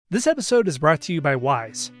This episode is brought to you by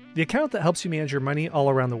Wise, the account that helps you manage your money all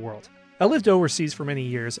around the world. I lived overseas for many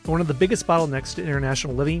years, and one of the biggest bottlenecks to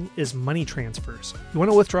international living is money transfers. You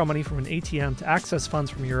want to withdraw money from an ATM to access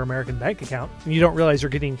funds from your American bank account, and you don't realize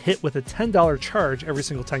you're getting hit with a $10 charge every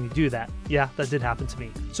single time you do that. Yeah, that did happen to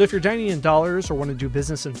me. So if you're dining in dollars or want to do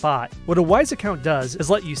business in baht, what a Wise account does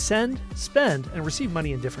is let you send, spend, and receive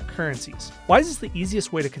money in different currencies. Wise is the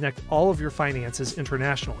easiest way to connect all of your finances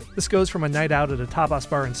internationally. This goes from a night out at a tapas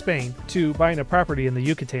bar in Spain to buying a property in the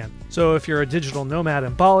Yucatan. So if you're a digital nomad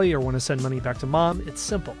in Bali or want to send money back to mom, it's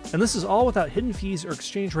simple. And this is all without hidden fees or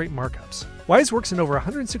exchange rate markups. Wise works in over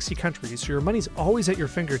 160 countries, so your money's always at your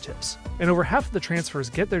fingertips. And over half of the transfers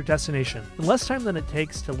get their destination in less time than it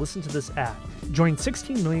takes to listen to this ad. Join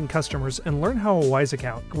 16 million customers and learn how a Wise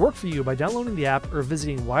account can work for you by downloading the app or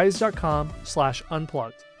visiting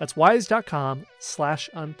wise.com/unplugged. That's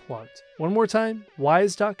wise.com/unplugged. One more time,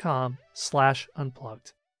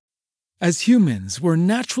 wise.com/unplugged. As humans, we're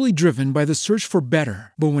naturally driven by the search for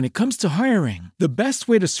better. But when it comes to hiring, the best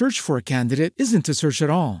way to search for a candidate isn't to search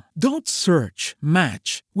at all. Don't search,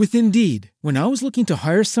 match with Indeed. When I was looking to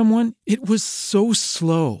hire someone, it was so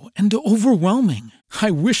slow and overwhelming.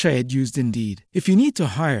 I wish I had used Indeed. If you need to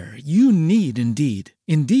hire, you need Indeed.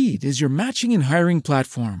 Indeed is your matching and hiring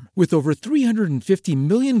platform with over 350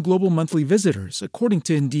 million global monthly visitors, according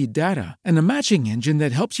to Indeed data, and a matching engine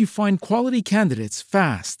that helps you find quality candidates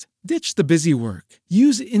fast. Ditch the busy work.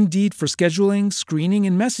 Use Indeed for scheduling, screening,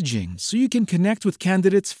 and messaging so you can connect with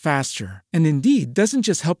candidates faster. And Indeed doesn't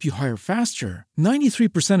just help you hire faster.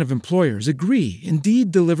 93% of employers agree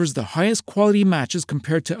Indeed delivers the highest quality matches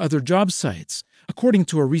compared to other job sites, according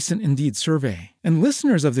to a recent Indeed survey. And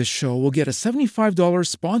listeners of this show will get a $75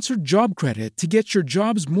 sponsored job credit to get your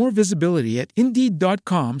jobs more visibility at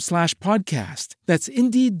Indeed.com/podcast. That's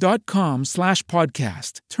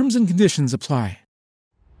Indeed.com/podcast. Terms and conditions apply.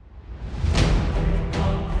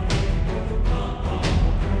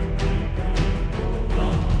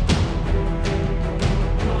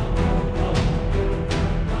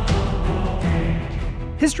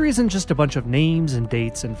 History isn't just a bunch of names and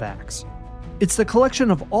dates and facts. It's the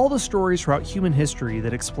collection of all the stories throughout human history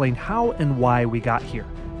that explain how and why we got here.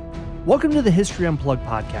 Welcome to the History Unplugged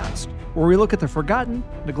podcast, where we look at the forgotten,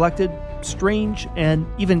 neglected, strange, and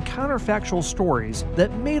even counterfactual stories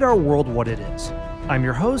that made our world what it is. I'm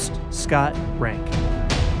your host, Scott Rank.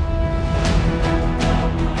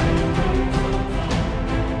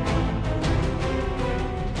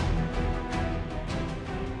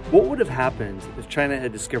 What would have happened if China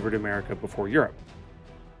had discovered America before Europe?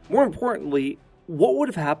 More importantly, what would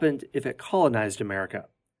have happened if it colonized America?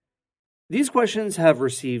 These questions have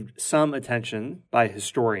received some attention by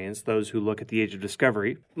historians, those who look at the Age of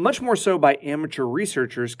Discovery, much more so by amateur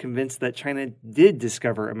researchers convinced that China did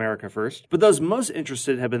discover America first, but those most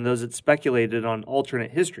interested have been those that speculated on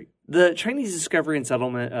alternate history. The Chinese discovery and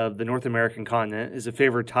settlement of the North American continent is a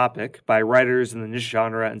favored topic by writers in the niche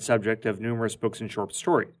genre and subject of numerous books and short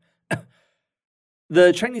stories.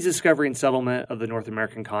 The Chinese discovery and settlement of the North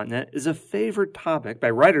American continent is a favored topic by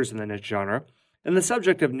writers in the niche genre and the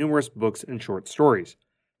subject of numerous books and short stories.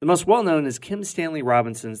 The most well-known is Kim Stanley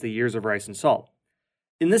Robinson's The Years of Rice and Salt.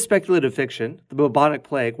 In this speculative fiction, the bubonic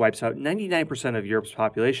plague wipes out 99% of Europe's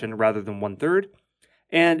population rather than one-third,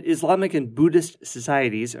 and Islamic and Buddhist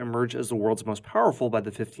societies emerge as the world's most powerful by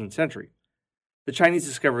the 15th century. The Chinese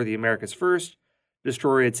discover the Americas first,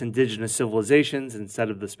 destroy its indigenous civilizations instead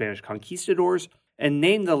of the Spanish conquistadors, and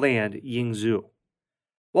name the land Yingzhou.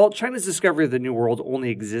 While China's discovery of the New World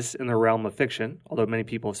only exists in the realm of fiction, although many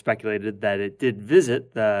people have speculated that it did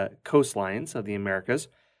visit the coastlines of the Americas,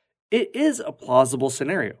 it is a plausible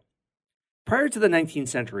scenario. Prior to the 19th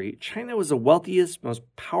century, China was the wealthiest, most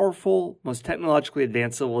powerful, most technologically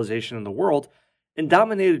advanced civilization in the world and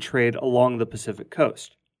dominated trade along the Pacific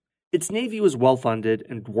coast. Its navy was well-funded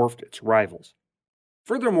and dwarfed its rivals.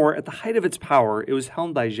 Furthermore, at the height of its power, it was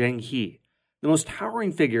helmed by Zheng He, the most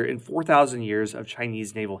towering figure in 4,000 years of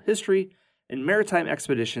Chinese naval history and maritime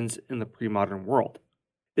expeditions in the pre-modern world.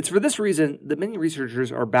 It's for this reason that many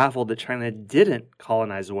researchers are baffled that China didn't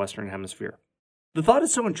colonize the Western Hemisphere. The thought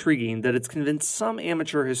is so intriguing that it's convinced some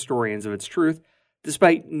amateur historians of its truth,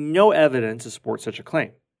 despite no evidence to support such a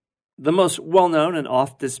claim. The most well-known and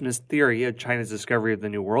oft-dismissed theory of China's discovery of the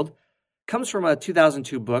New World comes from a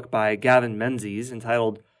 2002 book by Gavin Menzies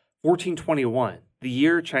entitled 1421, The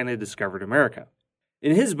Year China Discovered America.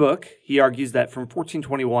 In his book, he argues that from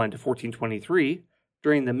 1421 to 1423,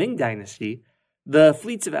 during the Ming Dynasty, the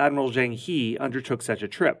fleets of Admiral Zheng He undertook such a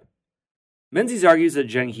trip. Menzies argues that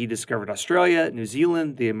Zheng He discovered Australia, New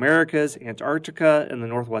Zealand, the Americas, Antarctica, and the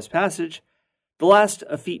Northwest Passage, the last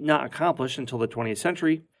a feat not accomplished until the 20th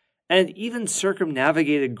century, and even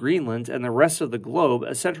circumnavigated Greenland and the rest of the globe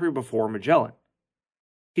a century before Magellan.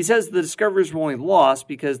 He says the discoveries were only lost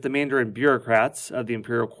because the Mandarin bureaucrats of the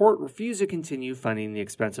imperial court refused to continue funding the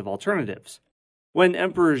expensive alternatives. When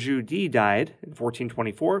Emperor Zhu Di died in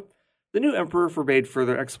 1424, the new emperor forbade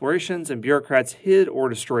further explorations, and bureaucrats hid or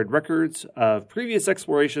destroyed records of previous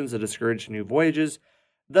explorations that discouraged new voyages,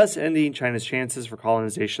 thus ending China's chances for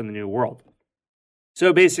colonization of the New World.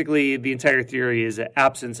 So basically, the entire theory is that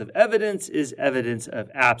absence of evidence is evidence of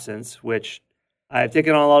absence, which I've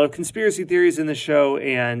taken on a lot of conspiracy theories in the show,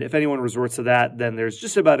 and if anyone resorts to that, then there's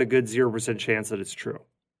just about a good 0% chance that it's true.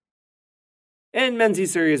 And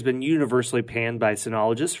Menzies' theory has been universally panned by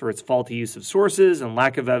sinologists for its faulty use of sources and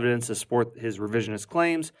lack of evidence to support his revisionist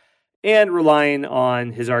claims, and relying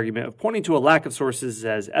on his argument of pointing to a lack of sources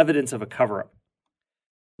as evidence of a cover-up.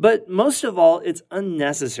 But most of all, it's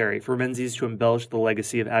unnecessary for Menzies to embellish the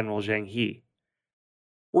legacy of Admiral Zheng He.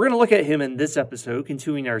 We're going to look at him in this episode,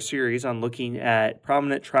 continuing our series on looking at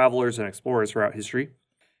prominent travelers and explorers throughout history,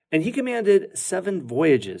 and he commanded 7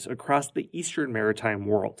 voyages across the eastern maritime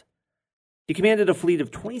world. He commanded a fleet of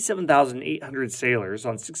 27,800 sailors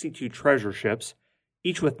on 62 treasure ships,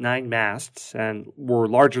 each with 9 masts, and were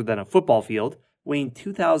larger than a football field, weighing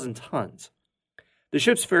 2,000 tons. The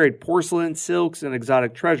ships ferried porcelain, silks, and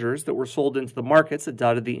exotic treasures that were sold into the markets that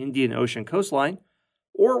dotted the Indian Ocean coastline,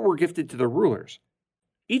 or were gifted to their rulers.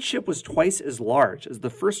 Each ship was twice as large as the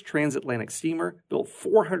first transatlantic steamer built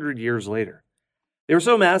 400 years later. They were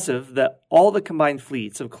so massive that all the combined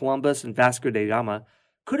fleets of Columbus and Vasco da Gama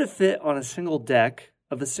could have fit on a single deck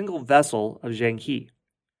of a single vessel of Zheng He.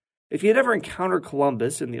 If you had ever encountered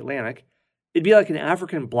Columbus in the Atlantic, it'd be like an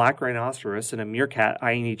African black rhinoceros and a meerkat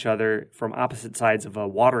eyeing each other from opposite sides of a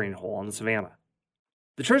watering hole in the savannah.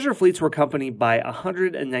 The treasure fleets were accompanied by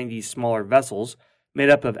 190 smaller vessels made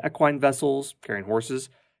up of equine vessels carrying horses,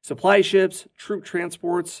 supply ships, troop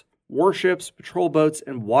transports, warships, patrol boats,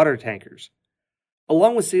 and water tankers.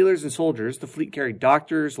 Along with sailors and soldiers, the fleet carried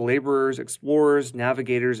doctors, laborers, explorers,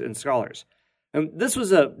 navigators, and scholars. And this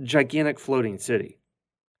was a gigantic floating city.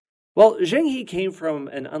 Well, Zheng He came from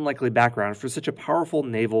an unlikely background for such a powerful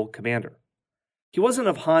naval commander. He wasn't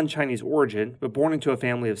of Han Chinese origin, but born into a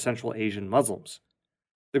family of Central Asian Muslims.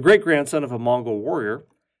 The great-grandson of a Mongol warrior,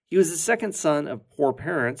 he was the second son of poor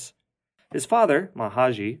parents. His father,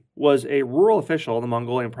 Mahaji, was a rural official in the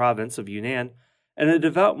Mongolian province of Yunnan and a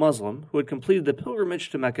devout Muslim who had completed the pilgrimage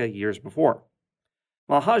to Mecca years before.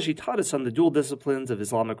 Mahaji taught his son the dual disciplines of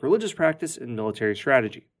Islamic religious practice and military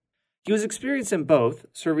strategy. He was experienced in both,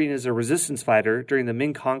 serving as a resistance fighter during the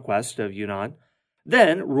Ming conquest of Yunnan,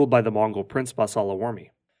 then ruled by the Mongol prince Basalawarmi.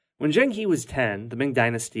 When Zheng He was 10, the Ming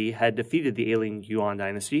dynasty had defeated the ailing Yuan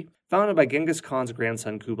dynasty, founded by Genghis Khan's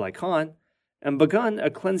grandson Kublai Khan, and begun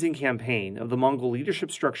a cleansing campaign of the Mongol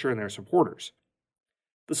leadership structure and their supporters.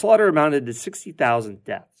 The slaughter amounted to 60,000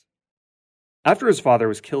 deaths. After his father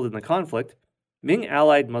was killed in the conflict, Ming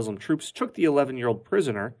allied Muslim troops took the 11-year-old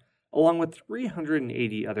prisoner along with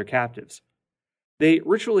 380 other captives. They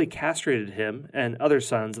ritually castrated him and other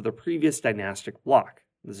sons of the previous dynastic bloc.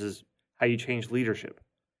 This is how you change leadership.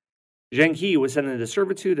 Zheng He was sent into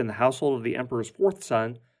servitude in the household of the emperor's fourth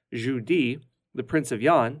son, Zhu Di, the Prince of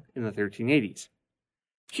Yan, in the 1380s.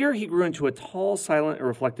 Here he grew into a tall, silent, and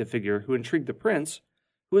reflective figure who intrigued the prince,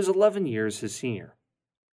 who was 11 years his senior.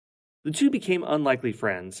 The two became unlikely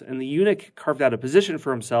friends, and the eunuch carved out a position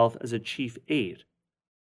for himself as a chief aide.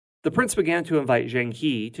 The prince began to invite Zheng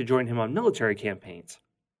He to join him on military campaigns.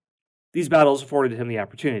 These battles afforded him the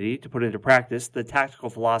opportunity to put into practice the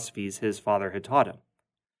tactical philosophies his father had taught him.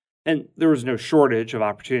 And there was no shortage of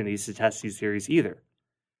opportunities to test these theories either.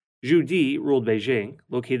 Zhu Di ruled Beijing,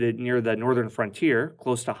 located near the northern frontier,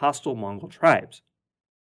 close to hostile Mongol tribes.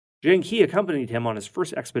 Zheng He accompanied him on his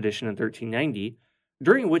first expedition in 1390,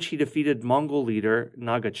 during which he defeated Mongol leader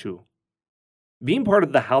Nagachu. Being part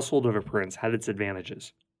of the household of a prince had its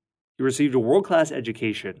advantages. He received a world-class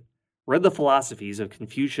education, read the philosophies of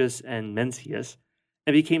Confucius and Mencius,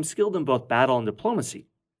 and became skilled in both battle and diplomacy.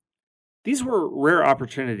 These were rare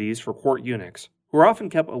opportunities for court eunuchs, who were often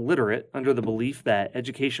kept illiterate under the belief that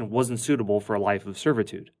education wasn't suitable for a life of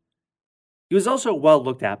servitude. He was also well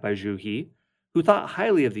looked at by Zhu He, who thought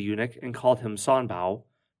highly of the eunuch and called him Sanbao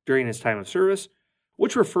during his time of service,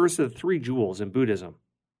 which refers to the 3 jewels in Buddhism.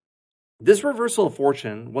 This reversal of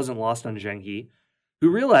fortune wasn't lost on Zheng He, who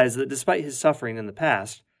realized that despite his suffering in the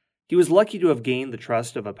past, he was lucky to have gained the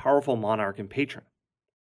trust of a powerful monarch and patron.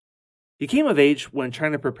 He came of age when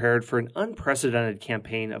China prepared for an unprecedented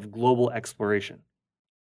campaign of global exploration.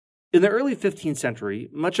 In the early 15th century,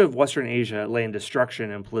 much of Western Asia lay in destruction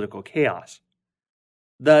and political chaos.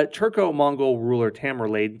 The Turco-Mongol ruler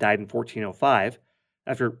Tamerlane died in 1405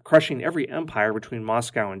 after crushing every empire between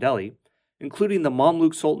Moscow and Delhi, including the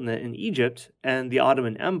Mamluk Sultanate in Egypt and the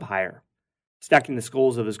Ottoman Empire, stacking the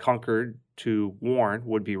skulls of his conquered to warn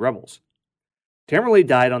would-be rebels. Tamerlane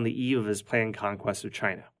died on the eve of his planned conquest of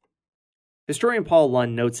China. Historian Paul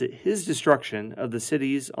Lund notes that his destruction of the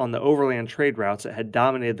cities on the overland trade routes that had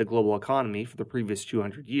dominated the global economy for the previous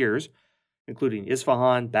 200 years, including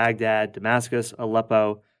Isfahan, Baghdad, Damascus,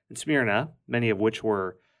 Aleppo, and Smyrna, many of which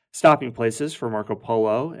were stopping places for Marco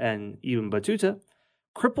Polo and Ibn Battuta,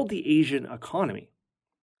 crippled the Asian economy.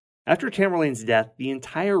 After Tamerlane's death, the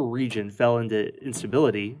entire region fell into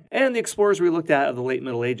instability, and the explorers we looked at of the late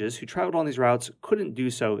Middle Ages who traveled on these routes couldn't do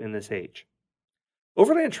so in this age.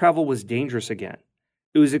 Overland travel was dangerous again.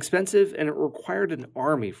 It was expensive, and it required an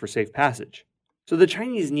army for safe passage. So the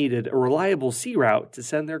Chinese needed a reliable sea route to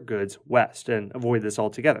send their goods west and avoid this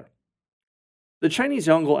altogether. The Chinese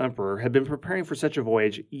Yongle Emperor had been preparing for such a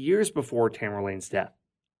voyage years before Tamerlane's death.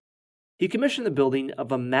 He commissioned the building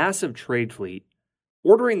of a massive trade fleet,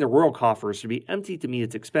 ordering the royal coffers to be emptied to meet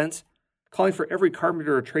its expense, calling for every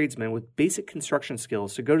carpenter or tradesman with basic construction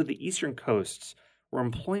skills to go to the eastern coasts where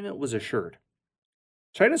employment was assured.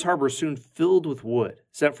 China's harbors soon filled with wood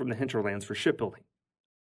sent from the hinterlands for shipbuilding.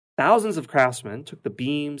 Thousands of craftsmen took the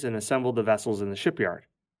beams and assembled the vessels in the shipyard.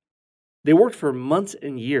 They worked for months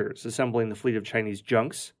and years assembling the fleet of Chinese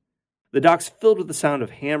junks, the docks filled with the sound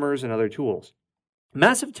of hammers and other tools.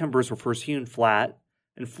 Massive timbers were first hewn flat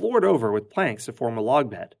and floored over with planks to form a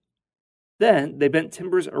log bed. Then they bent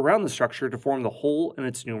timbers around the structure to form the hull and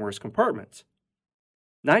its numerous compartments.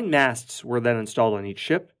 9 masts were then installed on each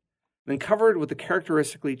ship, then covered with the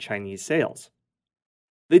characteristically Chinese sails.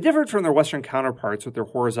 They differed from their Western counterparts with their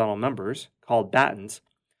horizontal members, called battens,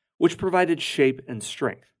 which provided shape and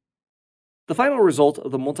strength. The final result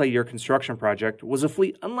of the multi-year construction project was a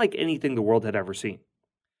fleet unlike anything the world had ever seen.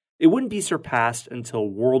 It wouldn't be surpassed until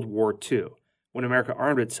World War II, when America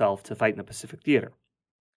armed itself to fight in the Pacific Theater.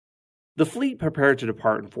 The fleet prepared to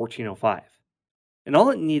depart in 1405, and all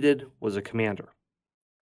it needed was a commander.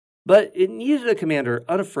 But it needed a commander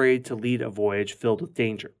unafraid to lead a voyage filled with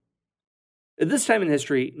danger. At this time in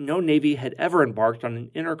history, no navy had ever embarked on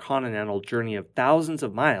an intercontinental journey of thousands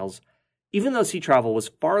of miles, even though sea travel was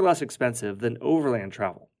far less expensive than overland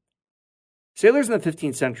travel. Sailors in the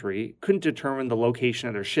 15th century couldn't determine the location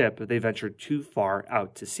of their ship if they ventured too far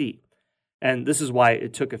out to sea, and this is why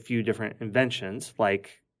it took a few different inventions,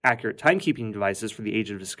 like accurate timekeeping devices for the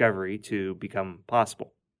Age of Discovery, to become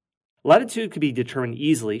possible. Latitude could be determined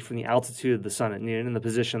easily from the altitude of the sun at noon and the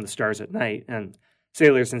position of the stars at night, and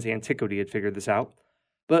sailors since antiquity had figured this out.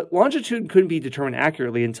 But longitude couldn't be determined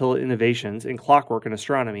accurately until innovations in clockwork and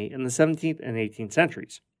astronomy in the 17th and 18th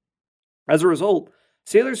centuries. As a result,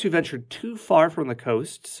 sailors who ventured too far from the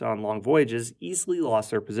coasts on long voyages easily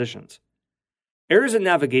lost their positions. Errors in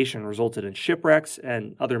navigation resulted in shipwrecks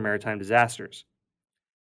and other maritime disasters.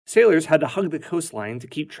 Sailors had to hug the coastline to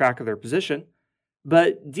keep track of their position,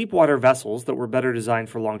 but deep-water vessels that were better designed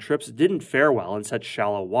for long trips didn't fare well in such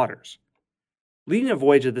shallow waters. Leading a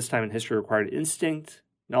voyage at this time in history required instinct,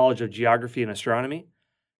 knowledge of geography and astronomy,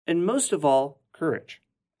 and most of all, courage.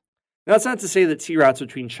 Now, that's not to say that sea routes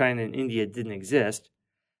between China and India didn't exist.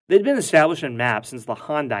 They'd been established in maps since the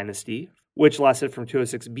Han Dynasty, which lasted from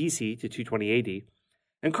 206 BC to 220 AD,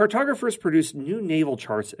 and cartographers produced new naval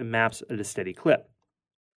charts and maps at a steady clip.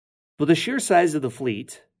 But the sheer size of the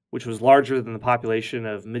fleet, which was larger than the population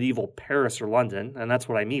of medieval Paris or London, and that's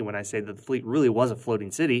what I mean when I say that the fleet really was a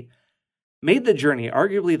floating city, made the journey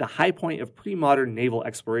arguably the high point of pre-modern naval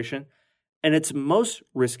exploration and its most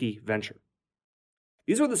risky venture.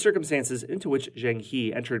 These were the circumstances into which Zheng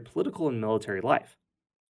He entered political and military life.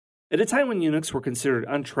 At a time when eunuchs were considered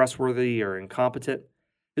untrustworthy or incompetent,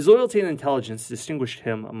 his loyalty and intelligence distinguished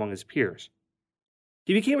him among his peers.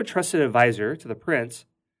 He became a trusted advisor to the prince,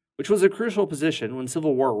 which was a crucial position when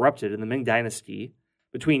civil war erupted in the Ming Dynasty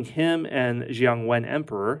between him and Jiang Wen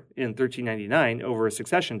Emperor in 1399 over a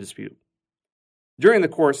succession dispute. During the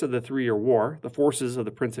course of the 3-year war, the forces of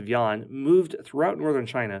the Prince of Yan moved throughout northern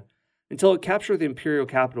China until it captured the imperial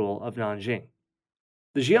capital of Nanjing.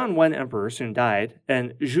 The Jiang Wen Emperor soon died,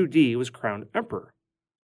 and Zhu Di was crowned emperor.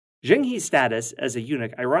 Zheng He's status as a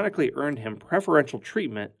eunuch ironically earned him preferential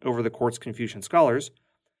treatment over the court's Confucian scholars,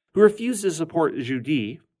 who refused to support Zhu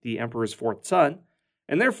Di, the emperor's 4th son,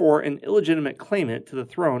 and therefore an illegitimate claimant to the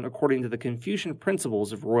throne according to the Confucian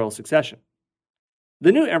principles of royal succession.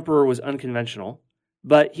 The new emperor was unconventional,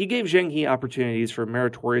 but he gave Zheng He opportunities for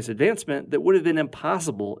meritorious advancement that would have been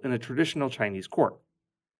impossible in a traditional Chinese court.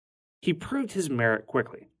 He proved his merit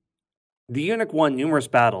quickly. The eunuch won numerous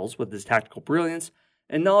battles with his tactical brilliance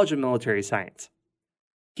and knowledge of military science.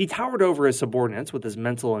 He towered over his subordinates with his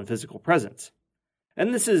mental and physical presence.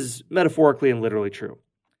 And this is metaphorically and literally true.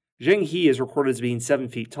 Zheng He is recorded as being 7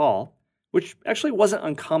 feet tall, which actually wasn't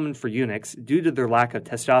uncommon for eunuchs due to their lack of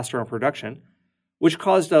testosterone production, which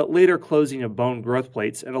caused a later closing of bone growth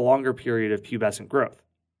plates and a longer period of pubescent growth.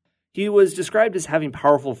 He was described as having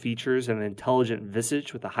powerful features and an intelligent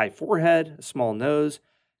visage with a high forehead, a small nose,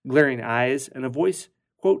 glaring eyes, and a voice,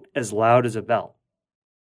 quote, as loud as a bell.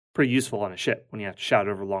 Pretty useful on a ship when you have to shout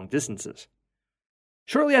over long distances.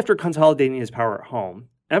 Shortly after consolidating his power at home,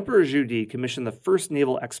 Emperor Zhu Di commissioned the first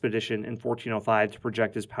naval expedition in 1405 to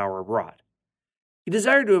project his power abroad. He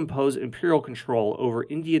desired to impose imperial control over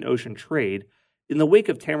Indian Ocean trade in the wake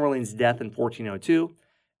of Tamerlane's death in 1402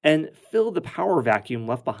 and fill the power vacuum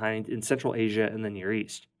left behind in Central Asia and the Near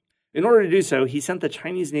East. In order to do so, he sent the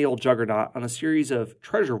Chinese naval juggernaut on a series of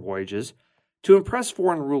treasure voyages to impress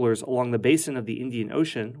foreign rulers along the basin of the Indian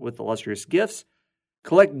Ocean with illustrious gifts,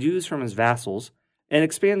 collect dues from his vassals, and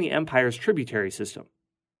expand the empire's tributary system.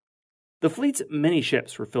 The fleet's many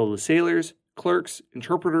ships were filled with sailors, clerks,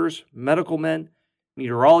 interpreters, medical men,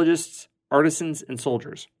 meteorologists, artisans, and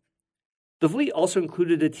soldiers. The fleet also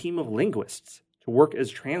included a team of linguists to work as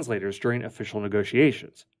translators during official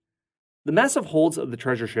negotiations. The massive holds of the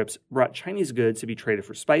treasure ships brought Chinese goods to be traded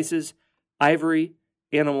for spices, ivory,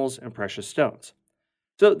 animals, and precious stones.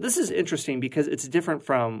 So this is interesting because it's different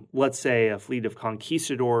from, let's say, a fleet of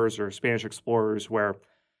conquistadors or Spanish explorers where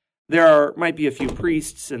might be a few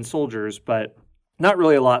priests and soldiers, but not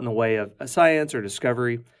really a lot in the way of science or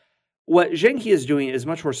discovery. What Zheng He is doing is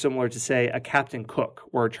much more similar to, say, a Captain Cook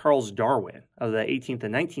or Charles Darwin of the 18th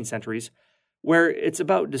and 19th centuries, where it's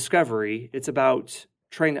about discovery, it's about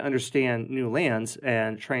trying to understand new lands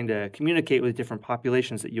and trying to communicate with different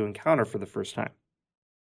populations that you encounter for the first time.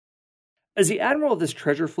 As the admiral of this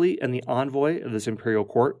treasure fleet and the envoy of this imperial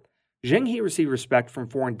court, Zheng He received respect from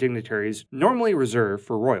foreign dignitaries normally reserved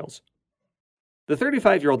for royals. The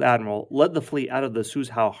 35-year-old admiral led the fleet out of the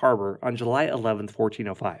Suzhou harbor on July 11,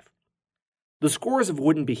 1405. The scores of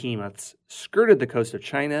wooden behemoths skirted the coast of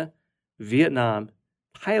China, Vietnam,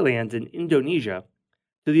 Thailand, and Indonesia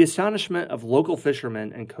to the astonishment of local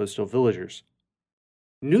fishermen and coastal villagers.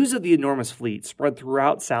 News of the enormous fleet spread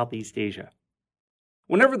throughout Southeast Asia.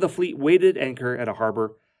 Whenever the fleet weighed anchor at a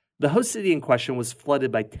harbor, the host city in question was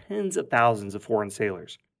flooded by tens of thousands of foreign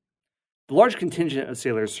sailors. The large contingent of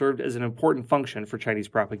sailors served as an important function for Chinese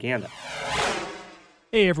propaganda.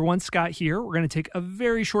 Hey everyone, Scott here. We're going to take a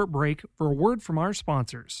very short break for a word from our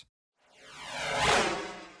sponsors.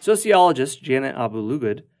 Sociologist Janet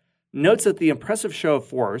Abu-Lughod notes that the impressive show of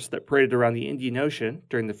force that paraded around the Indian Ocean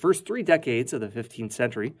during the first 3 decades of the 15th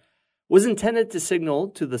century was intended to signal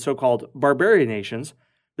to the so-called barbarian nations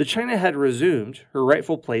that China had resumed her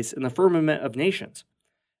rightful place in the firmament of nations.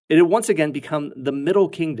 It had once again become the middle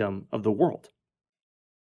kingdom of the world.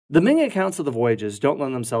 The Ming accounts of the voyages don't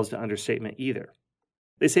lend themselves to understatement either.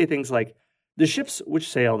 They say things like, "The ships which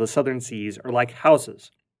sail the southern seas are like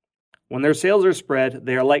houses. When their sails are spread,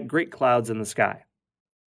 they are like great clouds in the sky."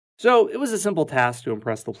 So it was a simple task to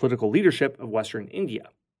impress the political leadership of Western India.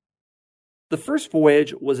 The first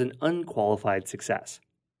voyage was an unqualified success.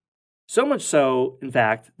 So much so, in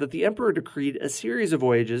fact, that the emperor decreed a series of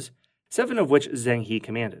voyages, 7 of which Zheng He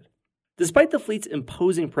commanded. Despite the fleet's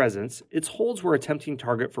imposing presence, its holds were a tempting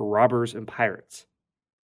target for robbers and pirates.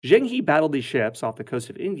 Zheng He battled these ships off the coast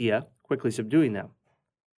of India, quickly subduing them.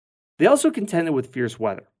 They also contended with fierce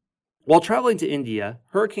weather. While traveling to India,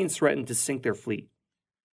 hurricanes threatened to sink their fleet.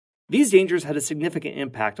 These dangers had a significant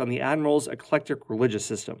impact on the admiral's eclectic religious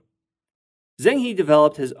system. Zheng He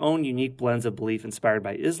developed his own unique blends of belief inspired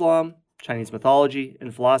by Islam, Chinese mythology,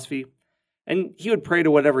 and philosophy, and he would pray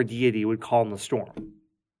to whatever deity would calm the storm.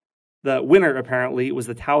 The winner, apparently, was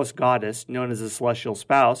the Taoist goddess known as the celestial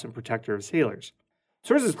spouse and protector of sailors.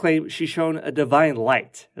 Sources claim she shone a divine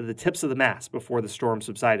light at the tips of the mast before the storm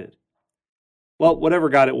subsided. Well, whatever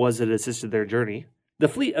god it was that assisted their journey, the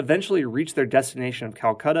fleet eventually reached their destination of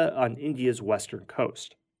Calcutta on India's western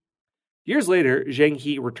coast. Years later, Zheng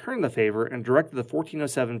He returned the favor and directed the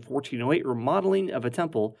 1407-1408 remodeling of a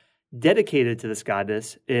temple dedicated to this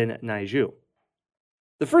goddess in Naiju.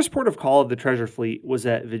 The first port of call of the treasure fleet was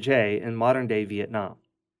at Vijay in modern-day Vietnam.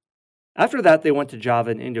 After that, they went to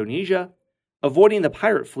Java in Indonesia, avoiding the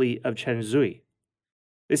pirate fleet of Chen Zui.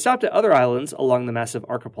 They stopped at other islands along the massive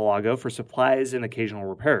archipelago for supplies and occasional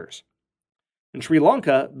repairs. In Sri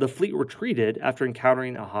Lanka, the fleet retreated after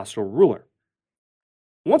encountering a hostile ruler.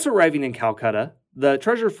 Once arriving in Calcutta, the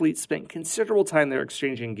treasure fleet spent considerable time there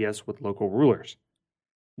exchanging gifts with local rulers.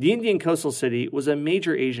 The Indian coastal city was a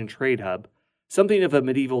major Asian trade hub, something of a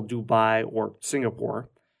medieval Dubai or Singapore,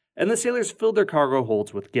 and the sailors filled their cargo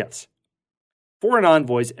holds with gifts. Foreign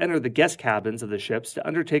envoys entered the guest cabins of the ships to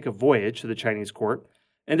undertake a voyage to the Chinese court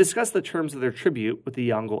and discuss the terms of their tribute with the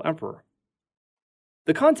Yongle Emperor.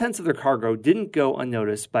 The contents of their cargo didn't go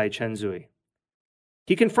unnoticed by Chen Zui.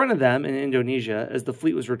 He confronted them in Indonesia as the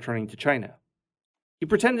fleet was returning to China. He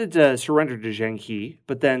pretended to surrender to Zheng He,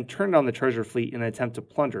 but then turned on the treasure fleet in an attempt to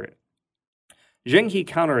plunder it. Zheng He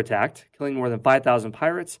counterattacked, killing more than 5,000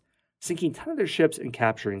 pirates, sinking 10 of their ships and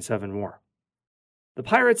capturing 7 more. The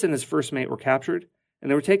pirates and his first mate were captured, and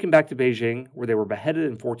they were taken back to Beijing, where they were beheaded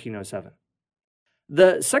in 1407.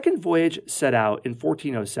 The second voyage set out in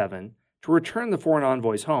 1407 to return the foreign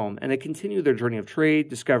envoys home and to continue their journey of trade,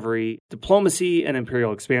 discovery, diplomacy, and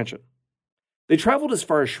imperial expansion. They traveled as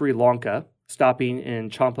far as Sri Lanka, stopping in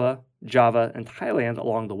Champa, Java, and Thailand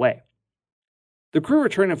along the way. The crew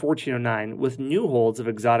returned in 1409 with new holds of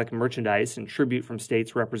exotic merchandise and tribute from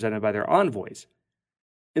states represented by their envoys.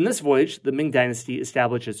 In this voyage, the Ming Dynasty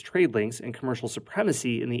established its trade links and commercial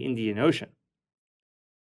supremacy in the Indian Ocean.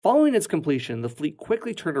 Following its completion, the fleet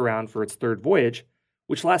quickly turned around for its third voyage,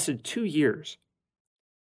 which lasted 2 years.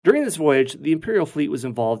 During this voyage, the imperial fleet was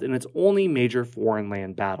involved in its only major foreign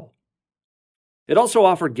land battle. It also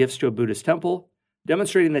offered gifts to a Buddhist temple,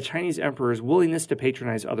 demonstrating the Chinese emperor's willingness to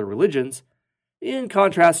patronize other religions, in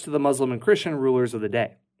contrast to the Muslim and Christian rulers of the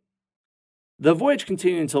day. The voyage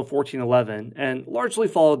continued until 1411 and largely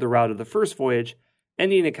followed the route of the first voyage,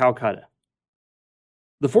 ending at Calcutta.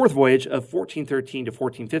 The fourth voyage of 1413 to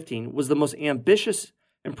 1415 was the most ambitious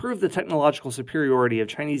and proved the technological superiority of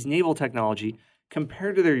Chinese naval technology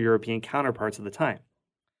compared to their European counterparts of the time.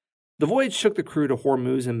 The voyage took the crew to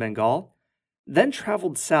Hormuz in Bengal, then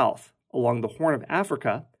traveled south along the Horn of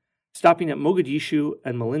Africa, stopping at Mogadishu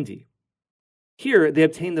and Malindi. Here, they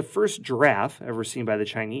obtained the first giraffe ever seen by the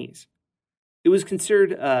Chinese. It was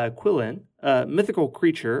considered a qilin, a mythical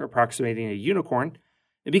creature approximating a unicorn.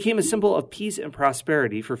 It became a symbol of peace and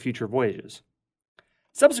prosperity for future voyages.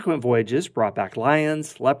 Subsequent voyages brought back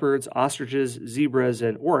lions, leopards, ostriches, zebras,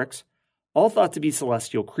 and oryx, all thought to be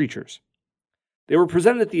celestial creatures. They were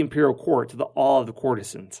presented at the imperial court to the awe of the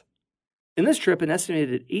courtesans. In this trip, an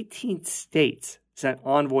estimated 18 states sent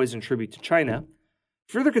envoys and tribute to China,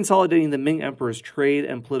 further consolidating the Ming Emperor's trade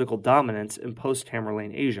and political dominance in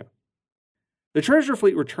post-Tamerlane Asia. The treasure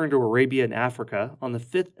fleet returned to Arabia and Africa on the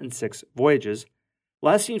 5th and 6th voyages,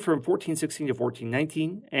 lasting from 1416 to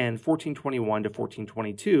 1419 and 1421 to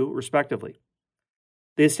 1422, respectively.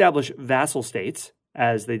 They established vassal states,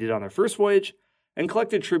 as they did on their first voyage, and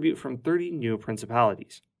collected tribute from 30 new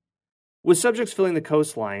principalities. With subjects filling the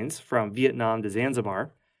coastlines from Vietnam to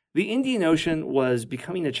Zanzibar, the Indian Ocean was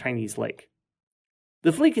becoming a Chinese lake.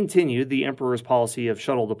 The fleet continued the emperor's policy of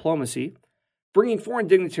shuttle diplomacy, bringing foreign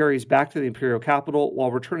dignitaries back to the imperial capital while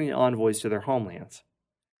returning envoys to their homelands.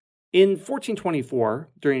 In 1424,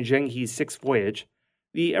 during Zheng He's sixth voyage,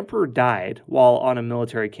 the emperor died while on a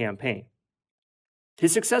military campaign.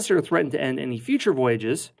 His successor threatened to end any future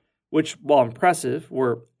voyages, which, while impressive,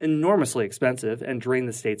 were enormously expensive and drained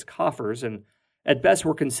the state's coffers and at best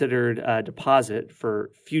were considered a deposit for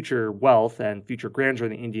future wealth and future grandeur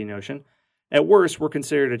in the Indian Ocean. At worst, were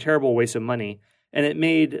considered a terrible waste of money, and it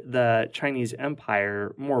made the Chinese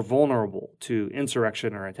Empire more vulnerable to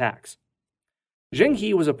insurrection or attacks. Zheng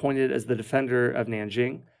He was appointed as the defender of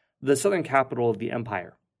Nanjing, the southern capital of the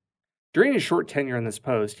empire. During his short tenure in this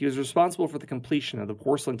post, he was responsible for the completion of the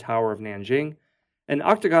porcelain tower of Nanjing, an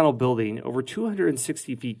octagonal building over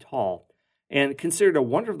 260 feet tall, and considered a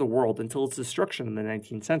wonder of the world until its destruction in the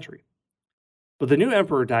 19th century. But the new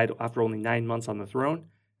emperor died after only 9 months on the throne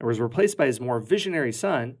and was replaced by his more visionary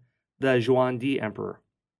son, the Xuandi Emperor.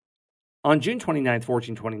 On June 29,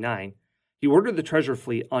 1429, he ordered the treasure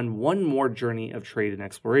fleet on one more journey of trade and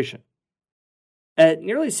exploration. At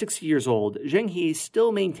nearly 60 years old, Zheng He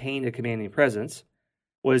still maintained a commanding presence,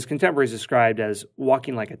 what his contemporaries described as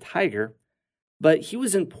walking like a tiger, but he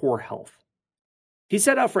was in poor health. He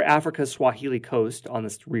set out for Africa's Swahili coast on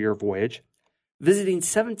this 3-year voyage, visiting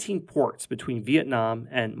 17 ports between Vietnam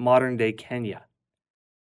and modern-day Kenya.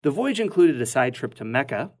 The voyage included a side trip to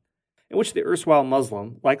Mecca, in which the erstwhile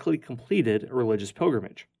Muslim likely completed a religious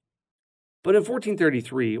pilgrimage. But in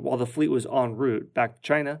 1433, while the fleet was en route back to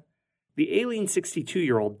China, the ailing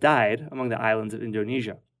 62-year-old died among the islands of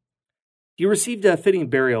Indonesia. He received a fitting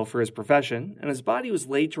burial for his profession, and his body was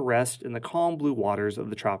laid to rest in the calm blue waters of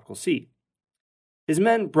the tropical sea. His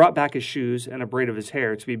men brought back his shoes and a braid of his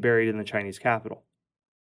hair to be buried in the Chinese capital.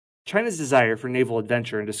 China's desire for naval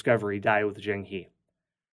adventure and discovery died with Zheng He.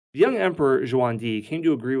 The young emperor Xuandi came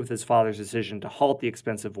to agree with his father's decision to halt the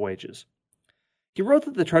expensive voyages. He wrote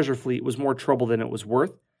that the treasure fleet was more trouble than it was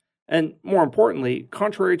worth, and more importantly,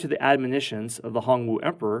 contrary to the admonitions of the Hongwu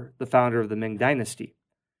Emperor, the founder of the Ming Dynasty.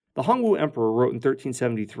 The Hongwu Emperor wrote in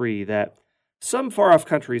 1373 that some far-off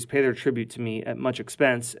countries pay their tribute to me at much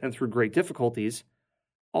expense and through great difficulties,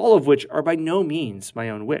 all of which are by no means my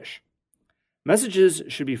own wish. Messages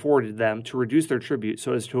should be forwarded them to reduce their tribute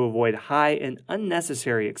so as to avoid high and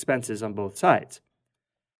unnecessary expenses on both sides.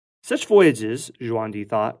 Such voyages, Zhuangdi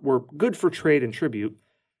thought, were good for trade and tribute,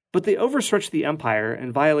 but they overstretched the empire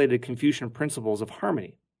and violated Confucian principles of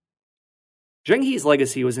harmony. Zheng He's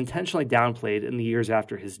legacy was intentionally downplayed in the years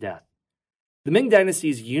after his death. The Ming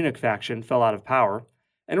Dynasty's eunuch faction fell out of power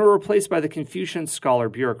and were replaced by the Confucian scholar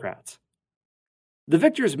bureaucrats. The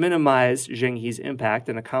victors minimized Zheng He's impact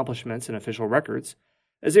and accomplishments in official records,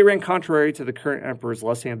 as they ran contrary to the current emperor's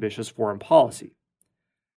less ambitious foreign policy.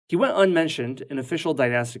 He went unmentioned in official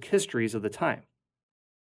dynastic histories of the time.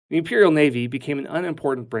 The Imperial Navy became an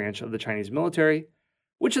unimportant branch of the Chinese military,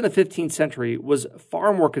 which in the 15th century was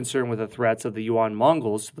far more concerned with the threats of the Yuan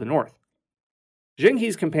Mongols to the north. Zheng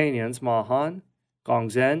He's companions Ma Han, Gong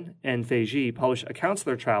Zhen, and Fei Zhi published accounts of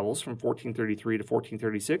their travels from 1433 to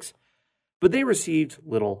 1436, but they received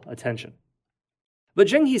little attention. But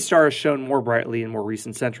Zheng He's star shone more brightly in more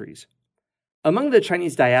recent centuries. Among the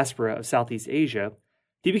Chinese diaspora of Southeast Asia,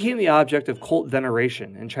 he became the object of cult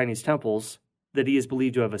veneration in Chinese temples that he is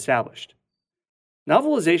believed to have established.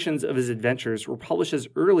 Novelizations of his adventures were published as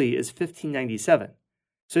early as 1597,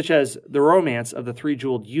 such as The Romance of the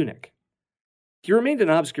Three-Jeweled Eunuch. He remained an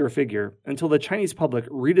obscure figure until the Chinese public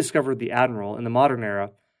rediscovered the admiral in the modern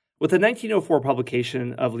era with the 1904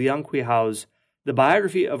 publication of Liang Qihao's The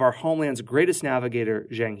Biography of Our Homeland's Greatest Navigator,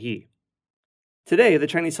 Zheng He. Today, the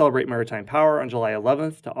Chinese celebrate maritime power on July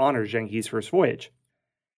 11th to honor Zheng He's first voyage.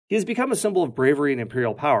 He has become a symbol of bravery and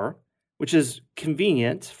imperial power, which is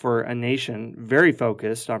convenient for a nation very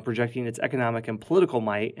focused on projecting its economic and political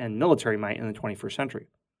might and military might in the 21st century.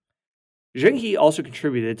 Zheng He also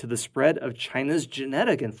contributed to the spread of China's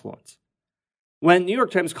genetic influence. When New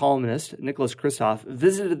York Times columnist Nicholas Kristof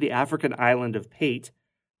visited the African island of Pate,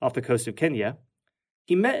 off the coast of Kenya,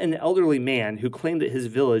 he met an elderly man who claimed that his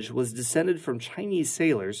village was descended from Chinese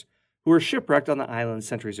sailors who were shipwrecked on the island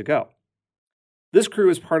centuries ago. This crew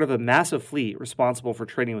was part of a massive fleet responsible for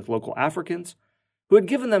trading with local Africans who had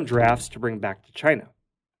given them drafts to bring back to China.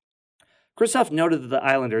 Kristof noted that the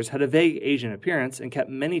islanders had a vague Asian appearance and kept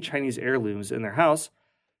many Chinese heirlooms in their house,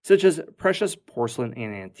 such as precious porcelain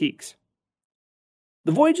and antiques.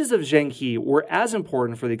 The voyages of Zheng He were as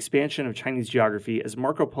important for the expansion of Chinese geography as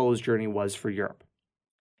Marco Polo's journey was for Europe.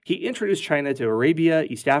 He introduced China to Arabia,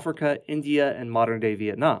 East Africa, India, and modern-day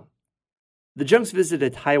Vietnam. The junks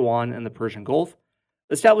visited Taiwan and the Persian Gulf,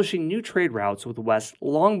 establishing new trade routes with the West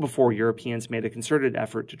long before Europeans made a concerted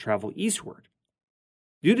effort to travel eastward.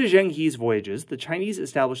 Due to Zheng He's voyages, the Chinese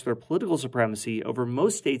established their political supremacy over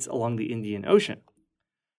most states along the Indian Ocean.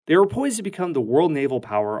 They were poised to become the world naval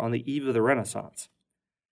power on the eve of the Renaissance.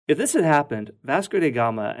 If this had happened, Vasco da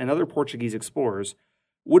Gama and other Portuguese explorers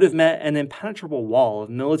would have met an impenetrable wall of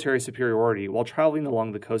military superiority while traveling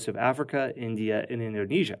along the coast of Africa, India, and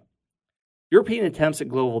Indonesia. European attempts at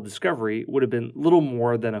global discovery would have been little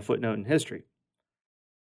more than a footnote in history.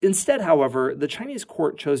 Instead, however, the Chinese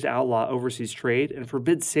court chose to outlaw overseas trade and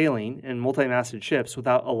forbid sailing in multi-masted ships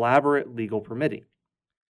without elaborate legal permitting.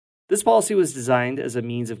 This policy was designed as a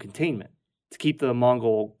means of containment, to keep the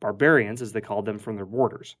Mongol barbarians, as they called them, from their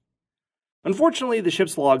borders. Unfortunately, the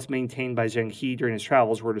ship's logs maintained by Zheng He during his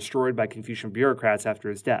travels were destroyed by Confucian bureaucrats after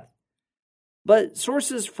his death. But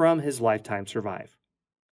sources from his lifetime survive.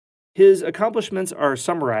 His accomplishments are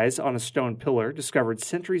summarized on a stone pillar discovered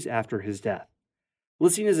centuries after his death,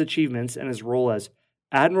 listing his achievements and his role as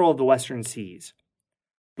Admiral of the Western Seas.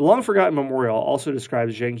 The long-forgotten memorial also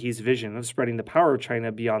describes Zheng He's vision of spreading the power of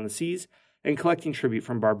China beyond the seas and collecting tribute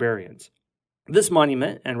from barbarians. This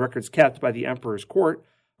monument and records kept by the emperor's court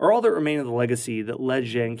are all that remain of the legacy that led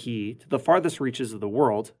Zheng He to the farthest reaches of the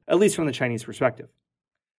world, at least from the Chinese perspective.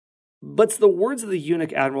 But it's the words of the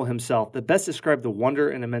eunuch admiral himself that best describe the wonder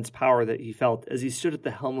and immense power that he felt as he stood at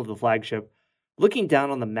the helm of the flagship, looking down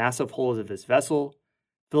on the massive hulls of his vessel,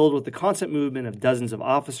 filled with the constant movement of dozens of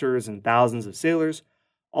officers and thousands of sailors,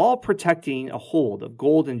 all protecting a hold of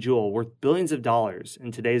gold and jewel worth billions of dollars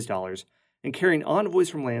in today's dollars, and carrying envoys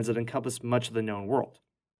from lands that encompass much of the known world.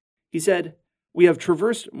 He said, "We have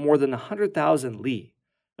traversed more than 100,000 li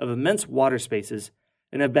of immense water spaces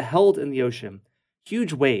and have beheld in the ocean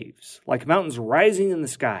huge waves, like mountains rising in the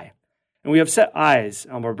sky, and we have set eyes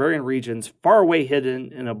on barbarian regions far away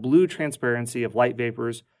hidden in a blue transparency of light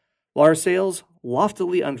vapors, while our sails,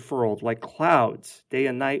 loftily unfurled like clouds day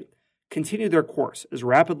and night, continue their course as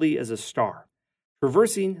rapidly as a star,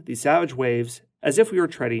 traversing the savage waves as if we were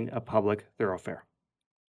treading a public thoroughfare.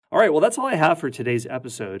 All right, well, that's all I have for today's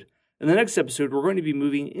episode. In the next episode, we're going to be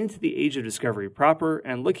moving into the age of discovery proper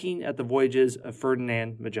and looking at the voyages of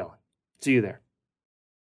Ferdinand Magellan. See you there.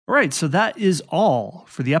 All right, so that is all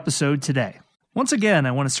for the episode today. Once again,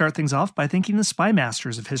 I want to start things off by thanking the Spy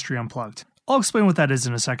Masters of History Unplugged. I'll explain what that is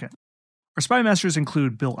in a second. Our Spy Masters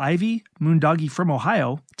include Bill Ivey, Moondoggy from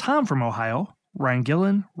Ohio, Tom from Ohio, Ryan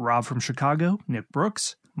Gillen, Rob from Chicago, Nick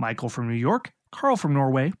Brooks, Michael from New York, Carl from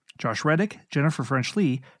Norway, Josh Reddick, Jennifer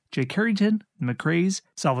French-Lee, Jay Carrington, McCraes,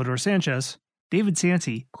 Salvador Sanchez, David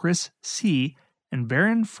Santee, Chris C., and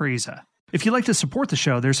Baron Fraser. If you'd like to support the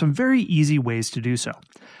show, there's some very easy ways to do so.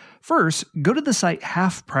 First, go to the site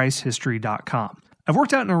halfpricehistory.com. I've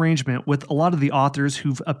worked out an arrangement with a lot of the authors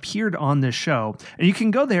who've appeared on this show, and you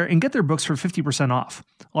can go there and get their books for 50% off.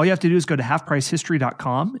 All you have to do is go to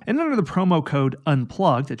halfpricehistory.com and enter the promo code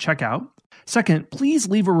UNPLUGGED at checkout. Second, please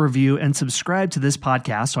leave a review and subscribe to this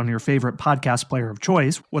podcast on your favorite podcast player of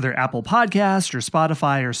choice, whether Apple Podcasts or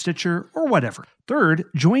Spotify or Stitcher or whatever. Third,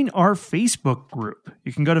 join our Facebook group.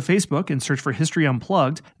 You can go to Facebook and search for History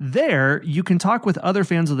Unplugged. There, you can talk with other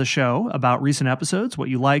fans of the show about recent episodes, what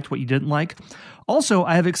you liked, what you didn't like. Also,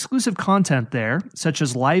 I have exclusive content there, such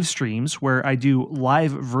as live streams where I do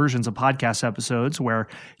live versions of podcast episodes where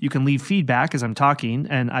you can leave feedback as I'm talking,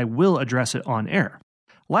 and I will address it on air.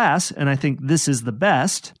 Last, and I think this is the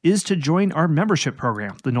best, is to join our membership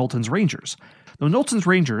program, the Knowlton's Rangers. The Knowlton's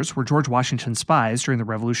Rangers were George Washington's spies during the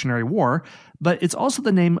Revolutionary War, but it's also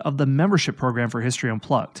the name of the membership program for History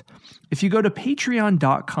Unplugged. If you go to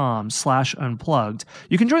patreon.com/unplugged,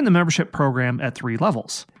 you can join the membership program at 3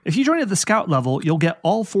 levels. If you join at the Scout level, you'll get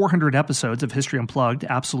all 400 episodes of History Unplugged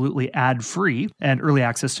absolutely ad-free and early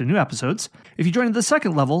access to new episodes. If you join at the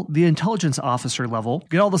 2nd level, the Intelligence Officer level,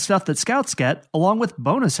 get all the stuff that Scouts get, along with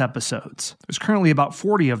bonus episodes. There's currently about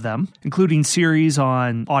 40 of them, including series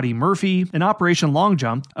on Audie Murphy and Operation Long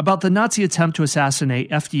Jump about the Nazi attempt to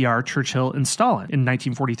assassinate FDR, Churchill, and Stalin in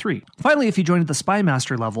 1943. Finally, if you join at the Spy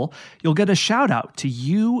Master level, you'll get a shout-out to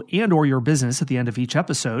you and or your business at the end of each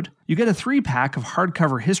episode. You get a 3-pack of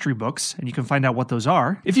hardcover history books, and you can find out what those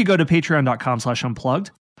are if you go to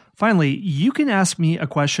patreon.com/unplugged. Finally, you can ask me a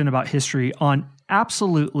question about history on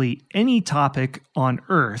absolutely any topic on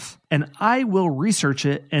Earth, and I will research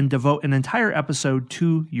it and devote an entire episode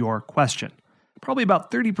to your question. Probably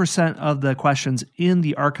about 30% of the questions in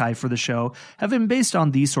the archive for the show have been based on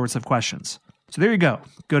these sorts of questions. So there you go.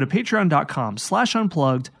 Go to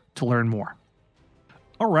patreon.com/unplugged to learn more.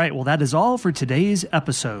 All right, well, that is all for today's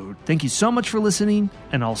episode. Thank you so much for listening,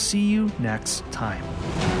 and I'll see you next time.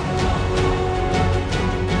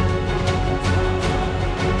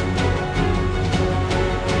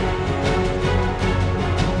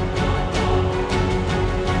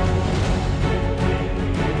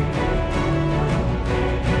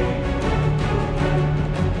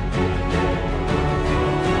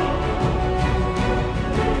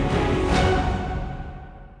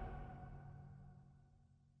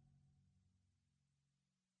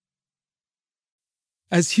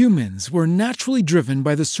 As humans, we're naturally driven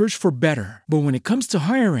by the search for better. But when it comes to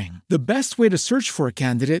hiring, the best way to search for a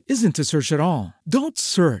candidate isn't to search at all. Don't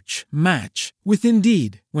search, match with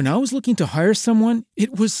Indeed. When I was looking to hire someone,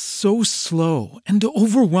 it was so slow and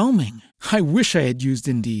overwhelming. I wish I had used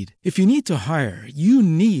Indeed. If you need to hire, you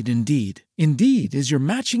need Indeed. Indeed is your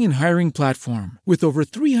matching and hiring platform with over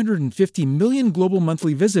 350 million global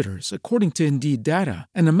monthly visitors, according to Indeed data,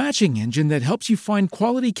 and a matching engine that helps you find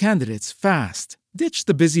quality candidates fast. Ditch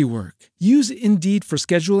the busy work. Use Indeed for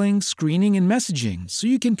scheduling, screening, and messaging so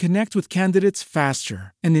you can connect with candidates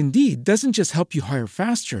faster. And Indeed doesn't just help you hire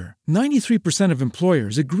faster. 93% of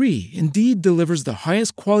employers agree Indeed delivers the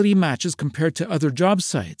highest quality matches compared to other job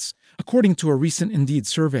sites, according to a recent Indeed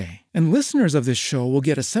survey. And listeners of this show will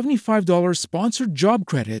get a $75 sponsored job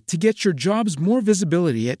credit to get your jobs more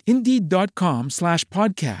visibility at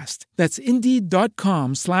Indeed.com/podcast. That's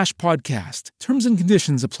Indeed.com/podcast. Terms and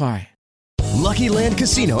conditions apply. Lucky Land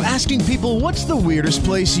Casino, asking people, what's the weirdest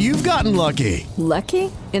place you've gotten lucky?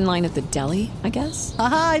 Lucky? In line at the deli, I guess?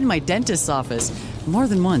 Aha, in my dentist's office. More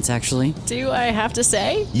than once, actually. Do I have to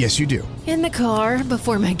say? Yes, you do. In the car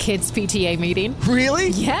before my kids' PTA meeting. Really?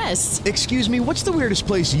 Yes. Excuse me, what's the weirdest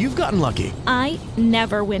place you've gotten lucky? I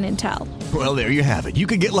never win and tell. Well, there you have it. You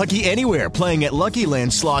can get lucky anywhere, playing at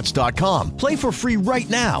LuckyLandSlots.com. Play for free right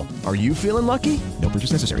now. Are you feeling lucky? No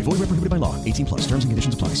purchase necessary. Void where prohibited by law. 18+. Terms and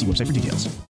conditions apply. See website for details.